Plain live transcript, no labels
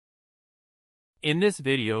In this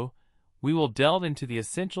video, we will delve into the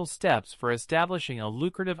essential steps for establishing a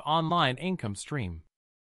lucrative online income stream.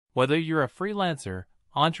 Whether you're a freelancer,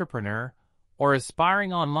 entrepreneur, or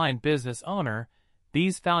aspiring online business owner,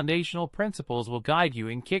 these foundational principles will guide you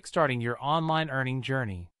in kickstarting your online earning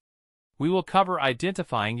journey. We will cover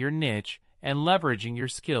identifying your niche and leveraging your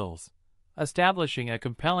skills, establishing a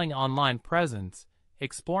compelling online presence,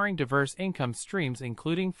 exploring diverse income streams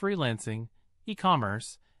including freelancing,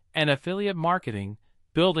 e-commerce, and affiliate marketing,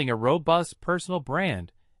 building a robust personal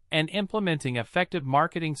brand, and implementing effective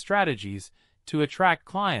marketing strategies to attract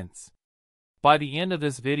clients. By the end of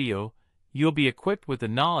this video, you'll be equipped with the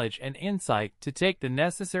knowledge and insight to take the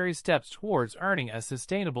necessary steps towards earning a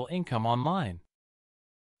sustainable income online.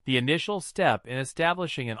 The initial step in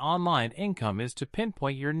establishing an online income is to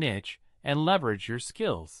pinpoint your niche and leverage your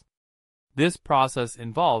skills. This process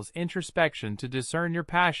involves introspection to discern your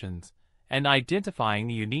passions and identifying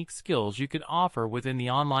the unique skills you can offer within the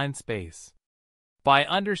online space. By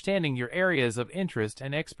understanding your areas of interest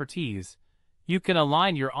and expertise, you can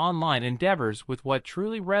align your online endeavors with what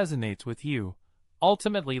truly resonates with you,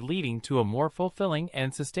 ultimately leading to a more fulfilling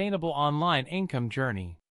and sustainable online income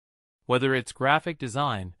journey. Whether it's graphic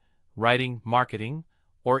design, writing, marketing,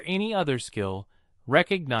 or any other skill,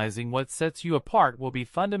 recognizing what sets you apart will be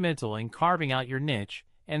fundamental in carving out your niche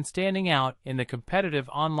and standing out in the competitive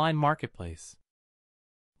online marketplace.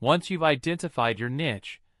 Once you've identified your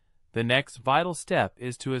niche, the next vital step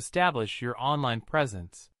is to establish your online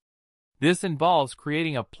presence. This involves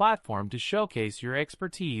creating a platform to showcase your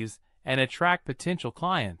expertise and attract potential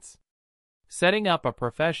clients. Setting up a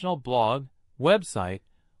professional blog, website,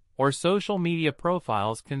 or social media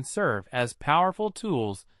profiles can serve as powerful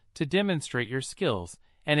tools to demonstrate your skills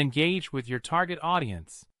and engage with your target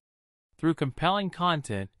audience. Through compelling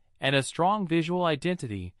content and a strong visual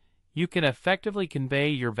identity, you can effectively convey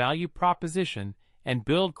your value proposition and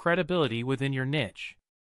build credibility within your niche.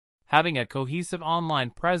 Having a cohesive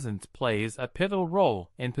online presence plays a pivotal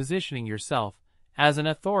role in positioning yourself as an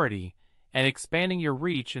authority and expanding your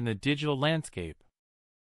reach in the digital landscape.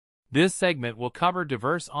 This segment will cover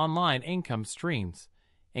diverse online income streams,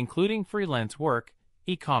 including freelance work,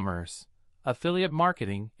 e-commerce, affiliate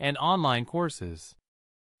marketing, and online courses.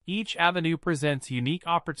 Each avenue presents unique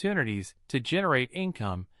opportunities to generate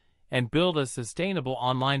income and build a sustainable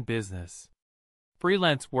online business.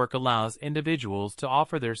 Freelance work allows individuals to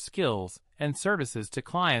offer their skills and services to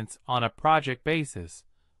clients on a project basis,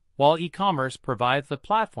 while e-commerce provides the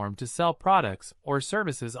platform to sell products or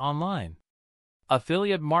services online.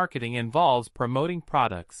 Affiliate marketing involves promoting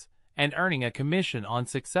products and earning a commission on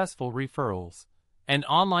successful referrals, and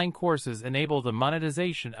online courses enable the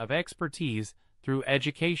monetization of expertise through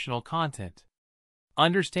educational content.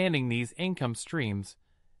 Understanding these income streams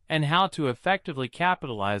and how to effectively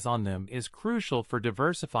capitalize on them is crucial for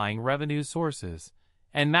diversifying revenue sources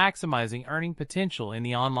and maximizing earning potential in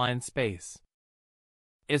the online space.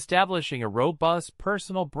 Establishing a robust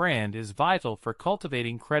personal brand is vital for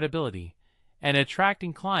cultivating credibility and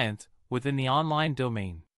attracting clients within the online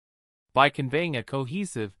domain. By conveying a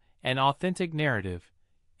cohesive and authentic narrative,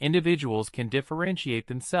 individuals can differentiate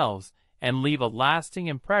themselves and leave a lasting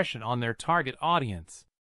impression on their target audience.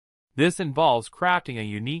 This involves crafting a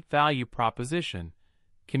unique value proposition,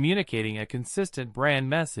 communicating a consistent brand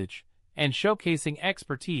message, and showcasing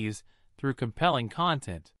expertise through compelling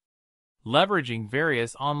content. Leveraging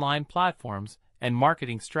various online platforms and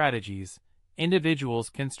marketing strategies, individuals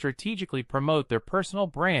can strategically promote their personal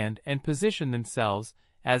brand and position themselves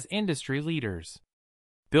as industry leaders.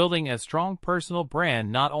 Building a strong personal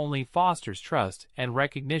brand not only fosters trust and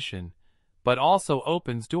recognition, but also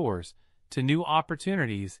opens doors to new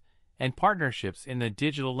opportunities and partnerships in the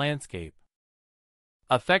digital landscape.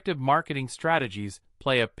 Effective marketing strategies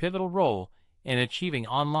play a pivotal role in achieving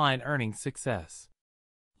online earning success.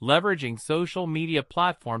 Leveraging social media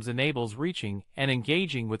platforms enables reaching and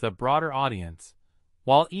engaging with a broader audience,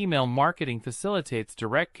 while email marketing facilitates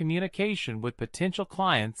direct communication with potential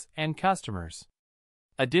clients and customers.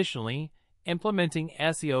 Additionally, implementing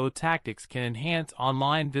SEO tactics can enhance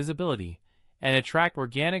online visibility and attract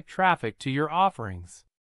organic traffic to your offerings.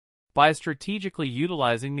 By strategically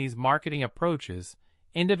utilizing these marketing approaches,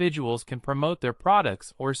 individuals can promote their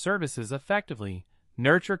products or services effectively,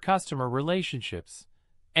 nurture customer relationships,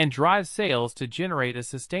 and drive sales to generate a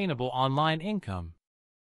sustainable online income.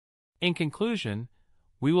 In conclusion,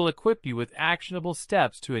 we will equip you with actionable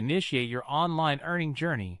steps to initiate your online earning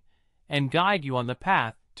journey and guide you on the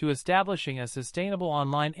path to establishing a sustainable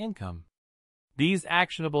online income. These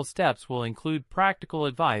actionable steps will include practical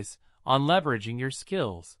advice on leveraging your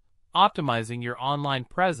skills, optimizing your online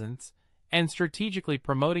presence, and strategically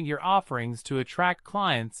promoting your offerings to attract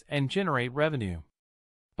clients and generate revenue.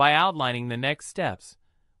 By outlining the next steps,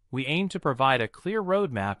 we aim to provide a clear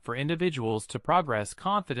roadmap for individuals to progress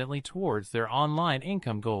confidently towards their online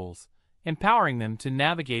income goals, empowering them to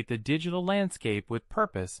navigate the digital landscape with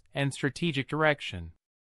purpose and strategic direction.